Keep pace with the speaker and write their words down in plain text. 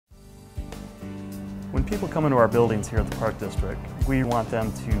When people come into our buildings here at the Park District, we want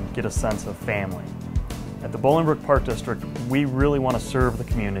them to get a sense of family. At the Bolingbrook Park District, we really want to serve the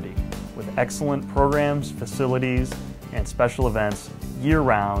community with excellent programs, facilities, and special events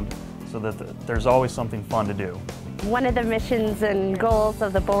year-round so that there's always something fun to do. One of the missions and goals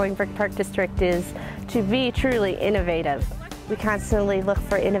of the Bolingbrook Park District is to be truly innovative. We constantly look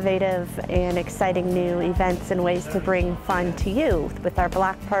for innovative and exciting new events and ways to bring fun to you with our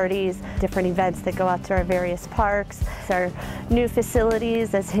block parties, different events that go out to our various parks, our new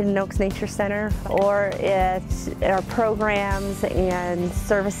facilities as Hidden Oaks Nature Center, or it's our programs and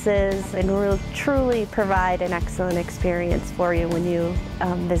services, and we'll truly provide an excellent experience for you when you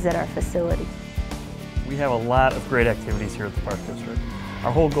visit our facility. We have a lot of great activities here at the Park District.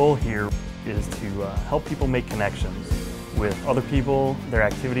 Our whole goal here is to help people make connections with other people, their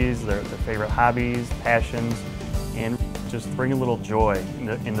activities, their favorite hobbies, passions, and just bring a little joy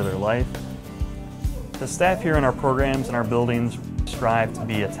into their life. The staff here in our programs and our buildings strive to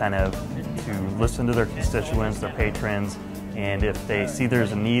be attentive, to listen to their constituents, their patrons, and if they see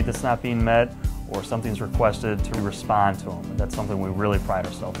there's a need that's not being met or something's requested, to respond to them. That's something we really pride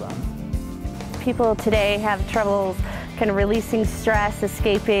ourselves on. People today have trouble kind of releasing stress,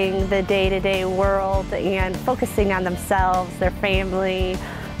 escaping the day-to-day world, and focusing on themselves, their family,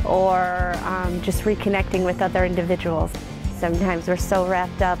 or just reconnecting with other individuals. Sometimes we're so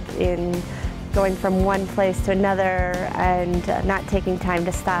wrapped up in going from one place to another and not taking time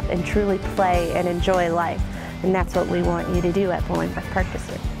to stop and truly play and enjoy life. And that's what we want you to do at Bolingbrook Park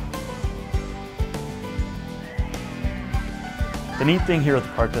District. The neat thing here at the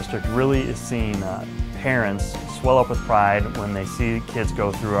Park District really is seeing parents swell up with pride when they see kids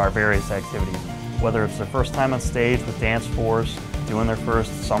go through our various activities. Whether it's their first time on stage with Dance Force, doing their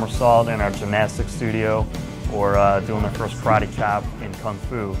first somersault in our gymnastics studio, or doing their first karate chop in Kung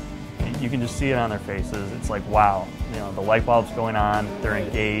Fu. You can just see it on their faces. It's like, wow, you know, the light bulb's going on, they're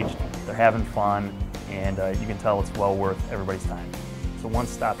engaged, they're having fun, and you can tell it's well worth everybody's time. It's a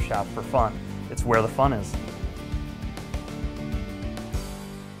one-stop shop for fun. It's where the fun is.